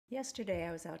Yesterday,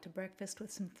 I was out to breakfast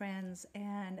with some friends,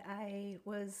 and I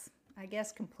was, I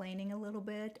guess, complaining a little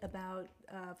bit about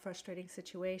a frustrating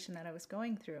situation that I was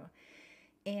going through.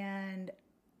 And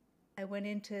I went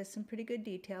into some pretty good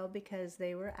detail because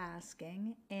they were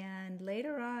asking. And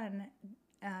later on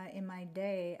in my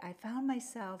day, I found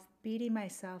myself beating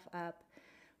myself up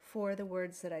for the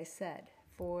words that I said,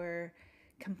 for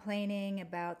complaining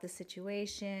about the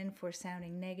situation, for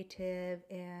sounding negative,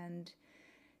 and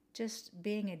just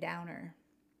being a downer.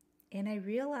 And I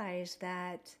realized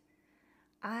that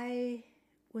I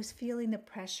was feeling the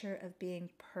pressure of being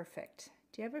perfect.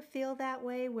 Do you ever feel that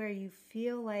way where you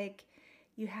feel like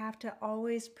you have to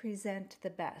always present the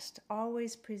best,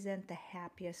 always present the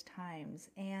happiest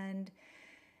times? And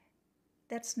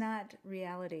that's not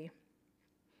reality.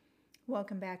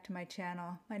 Welcome back to my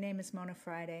channel. My name is Mona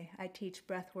Friday. I teach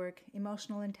breathwork,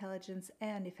 emotional intelligence,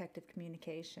 and effective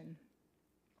communication.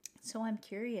 So I'm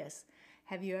curious,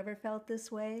 have you ever felt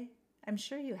this way? I'm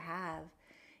sure you have.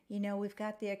 You know, we've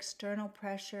got the external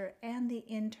pressure and the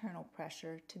internal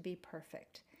pressure to be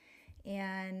perfect.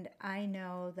 And I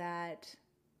know that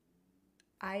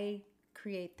I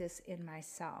create this in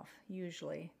myself,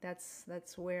 usually. That's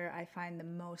where I find the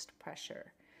most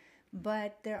pressure.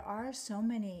 But there are so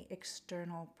many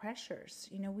external pressures.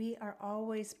 You know, we are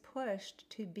always pushed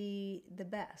to be the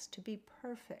best, to be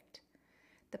perfect.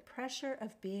 The pressure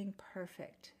of being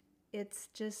perfect, it's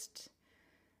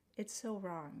so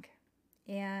wrong.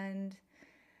 And,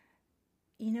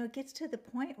 you know, it gets to the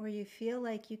point where you feel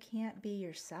like you can't be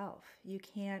yourself. You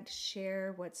can't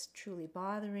share what's truly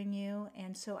bothering you.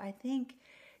 And so I think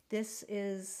this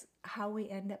is how we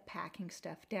end up packing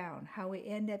stuff down, how we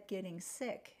end up getting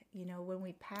sick. You know, when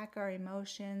we pack our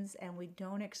emotions and we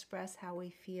don't express how we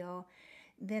feel,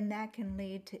 then that can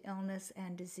lead to illness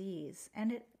and disease.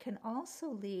 And it can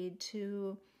also lead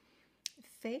to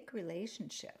fake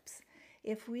relationships.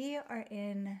 If we are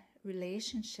in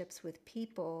relationships with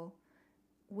people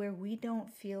where we don't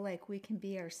feel like we can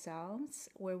be ourselves,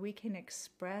 where we can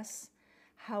express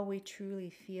how we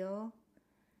truly feel,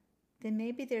 then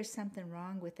maybe there's something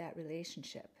wrong with that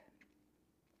relationship.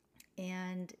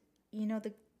 And, you know,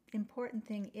 the important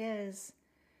thing is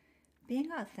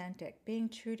being authentic, being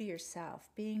true to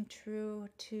yourself, being true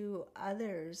to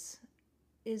others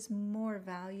is more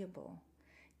valuable.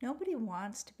 Nobody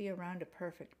wants to be around a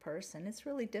perfect person. It's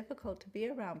really difficult to be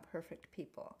around perfect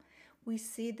people. We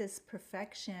see this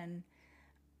perfection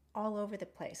all over the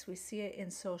place. We see it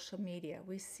in social media.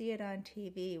 We see it on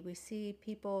TV. We see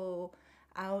people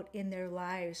out in their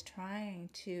lives trying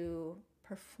to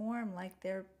perform like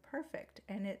they're perfect.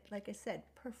 And it, like I said,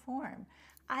 perform.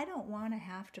 I don't want to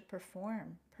have to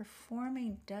perform.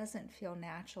 Performing doesn't feel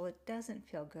natural. It doesn't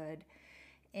feel good.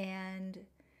 And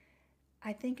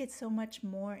I think it's so much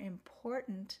more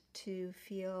important to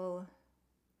feel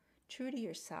true to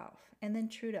yourself and then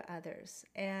true to others.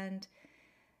 And,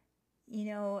 you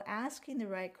know, asking the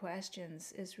right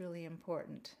questions is really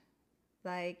important.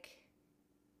 Like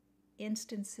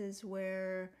instances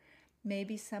where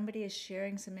maybe somebody is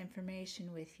sharing some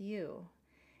information with you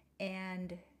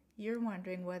and you're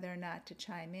wondering whether or not to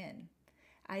chime in.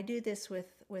 I do this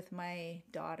with my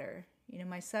daughter. You know,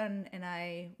 my son and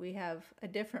I, we have a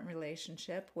different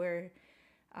relationship where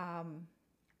I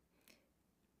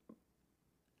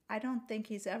don't think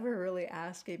he's ever really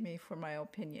asking me for my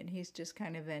opinion. He's just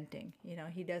kind of venting. You know,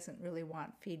 he doesn't really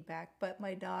want feedback. But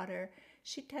my daughter,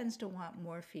 she tends to want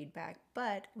more feedback.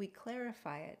 But we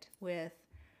clarify it with,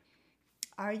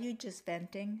 are you just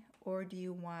venting or do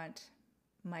you want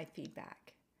my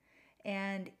feedback?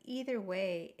 And either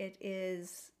way, it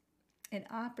is an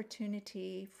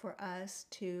opportunity for us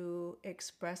to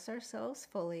express ourselves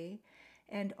fully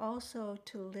and also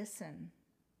to listen.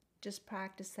 Just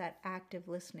practice that active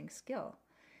listening skill.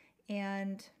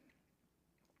 And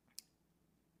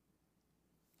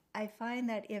I find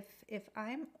that if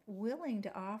I'm willing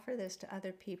to offer this to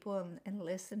other people and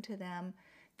listen to them,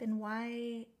 then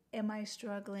why am I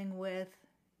struggling with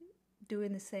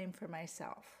doing the same for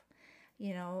myself?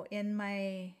 You know, in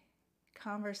my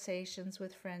conversations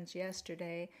with friends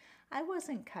yesterday, I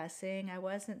wasn't cussing. I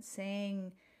wasn't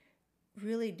saying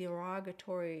really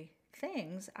derogatory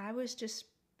things. I was just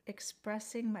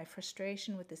expressing my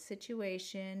frustration with the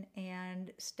situation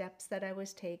and steps that I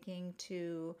was taking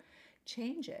to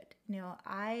change it. You know,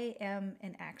 I am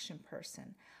an action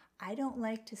person. I don't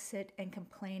like to sit and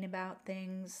complain about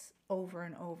things over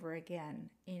and over again.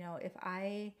 You know, if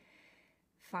I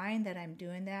find that I'm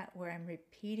doing that, where I'm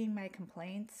repeating my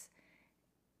complaints,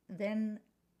 then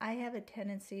I have a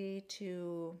tendency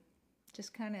to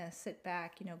just kind of sit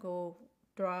back, you know, go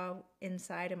draw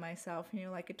inside of myself,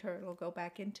 like a turtle, go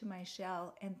back into my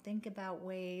shell and think about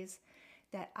ways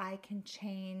that I can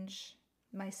change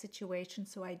my situation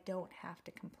so I don't have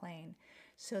to complain,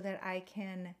 so that I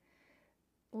can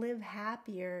live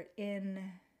happier in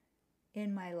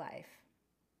my life.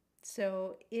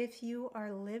 So if you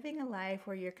are living a life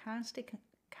where you're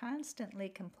constantly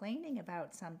complaining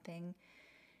about something,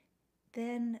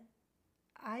 then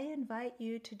I invite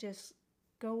you to just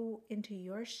go into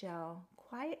your shell,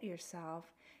 quiet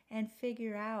yourself, and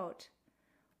figure out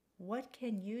what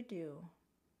can you do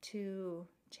to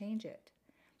change it.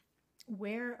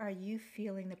 Where are you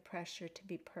feeling the pressure to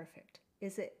be perfect?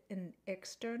 Is it an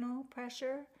external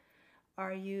pressure?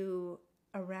 Are you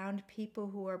around people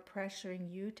who are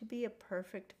pressuring you to be a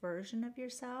perfect version of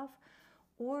yourself?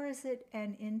 Or is it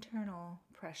an internal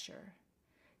pressure?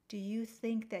 Do you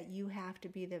think that you have to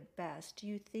be the best? Do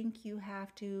you think you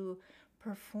have to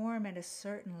perform at a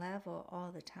certain level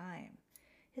all the time?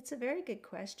 It's a very good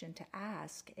question to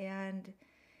ask, and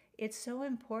it's so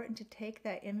important to take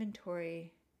that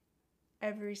inventory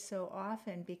every so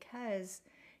often, because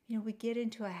we get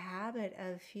into a habit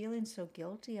of feeling so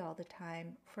guilty all the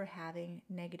time for having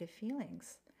negative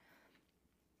feelings.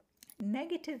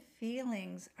 Negative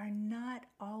feelings are not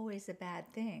always a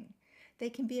bad thing. They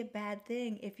can be a bad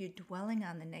thing if you're dwelling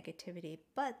on the negativity,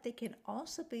 but they can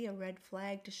also be a red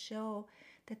flag to show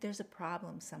that there's a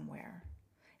problem somewhere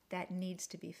that needs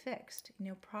to be fixed.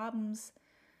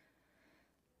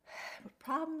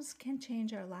 Problems can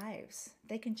change our lives.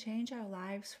 They can change our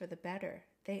lives for the better.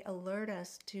 They alert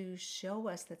us to show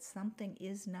us that something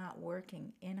is not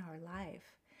working in our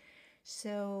life.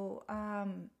 So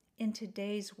in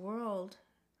today's world,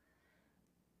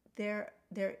 there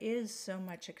is so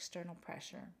much external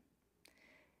pressure,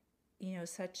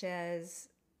 such as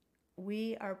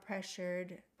we are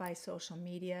pressured by social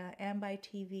media and by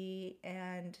TV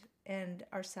and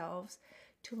ourselves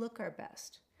to look our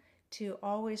best, to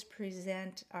always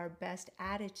present our best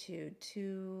attitude,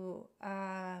 to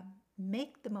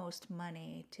make the most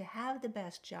money, to have the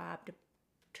best job,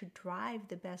 to drive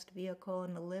the best vehicle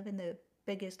and to live in the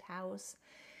biggest house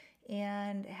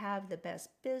and have the best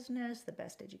business, the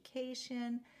best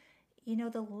education.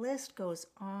 The list goes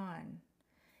on.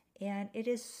 And it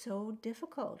is so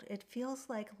difficult. It feels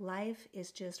like life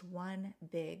is just one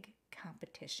big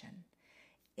competition.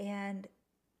 And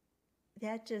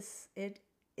it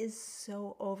is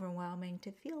so overwhelming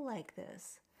to feel like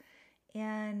this.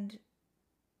 And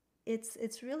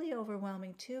it's really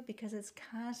overwhelming too, because it's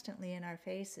constantly in our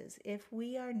faces. If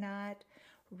we are not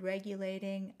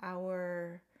regulating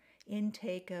our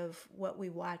intake of what we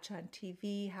watch on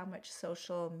TV, how much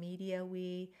social media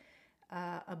we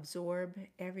absorb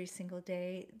every single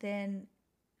day, then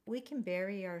we can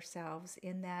bury ourselves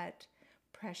in that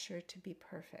pressure to be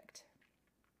perfect.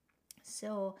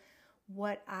 So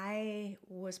what I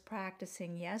was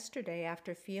practicing yesterday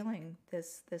after feeling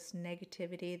this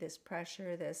negativity, this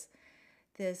pressure,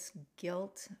 this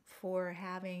guilt for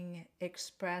having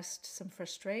expressed some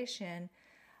frustration,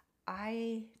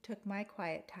 I took my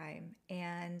quiet time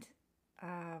and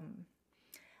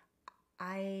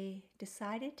I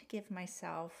decided to give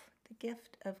myself the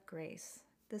gift of grace,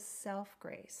 the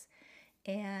self-grace.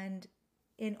 And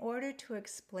in order to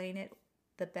explain it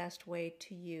the best way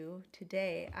to you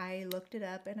today, I looked it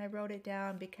up and I wrote it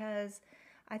down because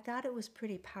I thought it was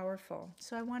pretty powerful.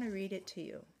 So I want to read it to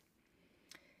you.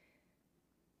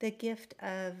 The gift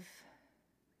of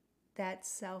that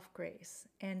self-grace.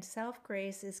 And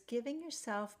self-grace is giving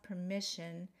yourself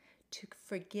permission to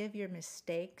forgive your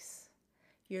mistakes,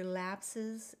 your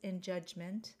lapses in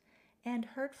judgment, and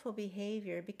hurtful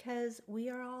behavior, because we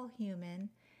are all human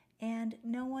and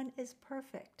no one is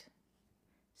perfect.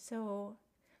 So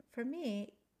for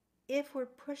me, if we're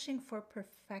pushing for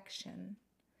perfection,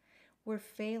 we're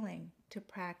failing to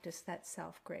practice that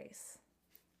self-grace.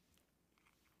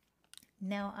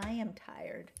 Now I am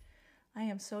tired. I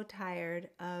am so tired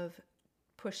of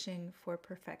pushing for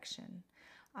perfection.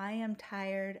 I am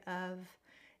tired of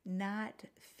not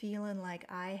feeling like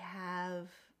I have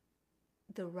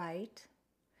the right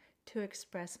to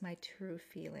express my true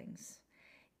feelings.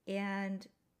 And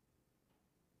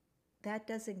that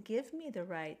doesn't give me the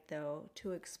right, though,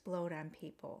 to explode on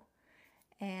people.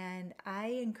 And I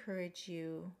encourage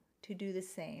you to do the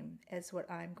same as what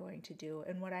I'm going to do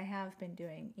and what I have been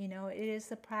doing. It is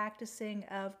the practicing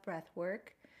of breath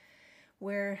work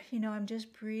where, I'm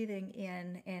just breathing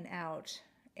in and out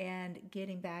and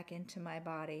getting back into my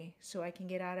body so I can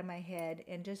get out of my head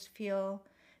and just feel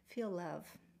love.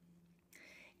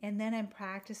 And then I'm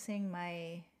practicing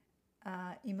my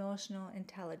emotional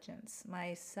intelligence,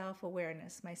 my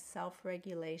self-awareness, my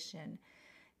self-regulation,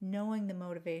 knowing the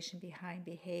motivation behind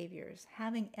behaviors,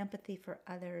 having empathy for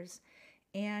others,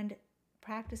 and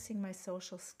practicing my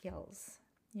social skills,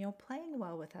 playing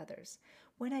well with others.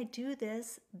 When I do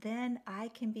this, then I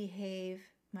can behave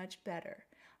much better.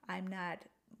 I'm not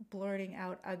blurting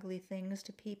out ugly things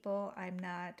to people. I'm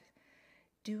not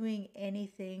doing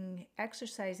anything,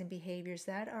 exercising behaviors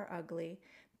that are ugly.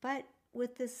 But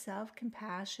with this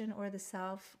self-compassion or the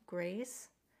self-grace,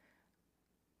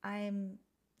 I'm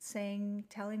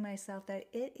telling myself that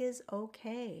it is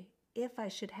okay if I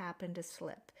should happen to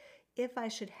slip, if I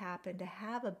should happen to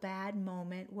have a bad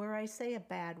moment where I say a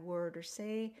bad word or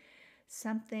say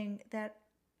something that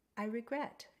I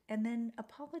regret, and then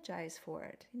apologize for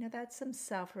it. That's some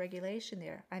self-regulation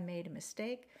there. I made a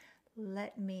mistake.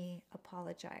 Let me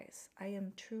apologize. I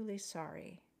am truly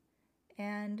sorry.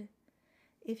 And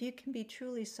if you can be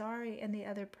truly sorry and the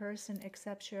other person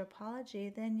accepts your apology,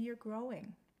 then you're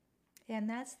growing. And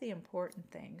that's the important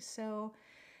thing. So,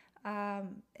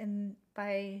 and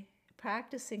by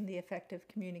practicing the effective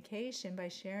communication, by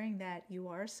sharing that you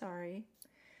are sorry,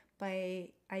 by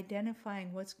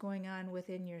identifying what's going on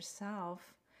within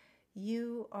yourself,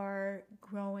 you are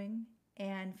growing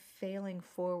and failing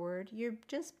forward. You're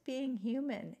just being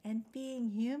human, and being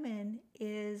human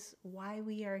is why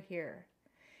we are here.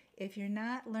 If you're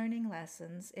not learning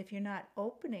lessons, if you're not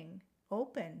open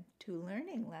to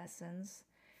learning lessons,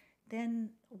 then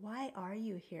why are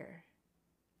you here?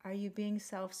 Are you being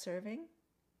self-serving?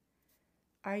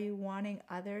 Are you wanting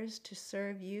others to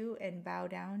serve you and bow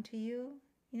down to you?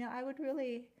 I would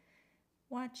really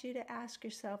want you to ask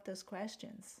yourself those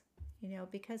questions,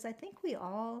 because I think we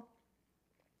all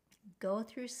go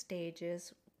through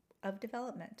stages of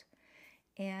development.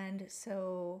 And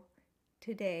so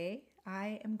today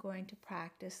I am going to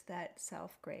practice that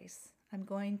self-grace. I'm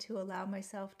going to allow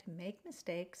myself to make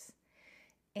mistakes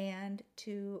and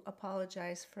to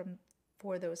apologize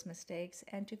for those mistakes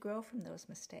and to grow from those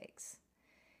mistakes.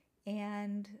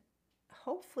 And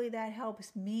hopefully that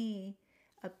helps me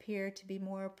appear to be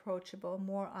more approachable,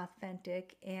 more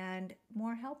authentic, and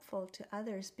more helpful to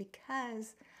others,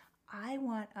 because I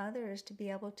want others to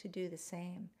be able to do the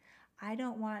same. I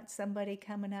don't want somebody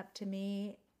coming up to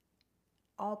me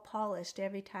all polished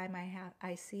every time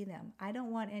I see them. I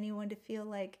don't want anyone to feel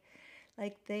like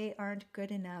they aren't good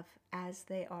enough as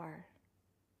they are.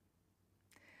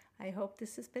 I hope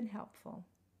this has been helpful.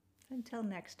 Until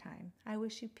next time, I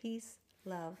wish you peace,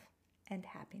 love, and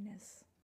happiness.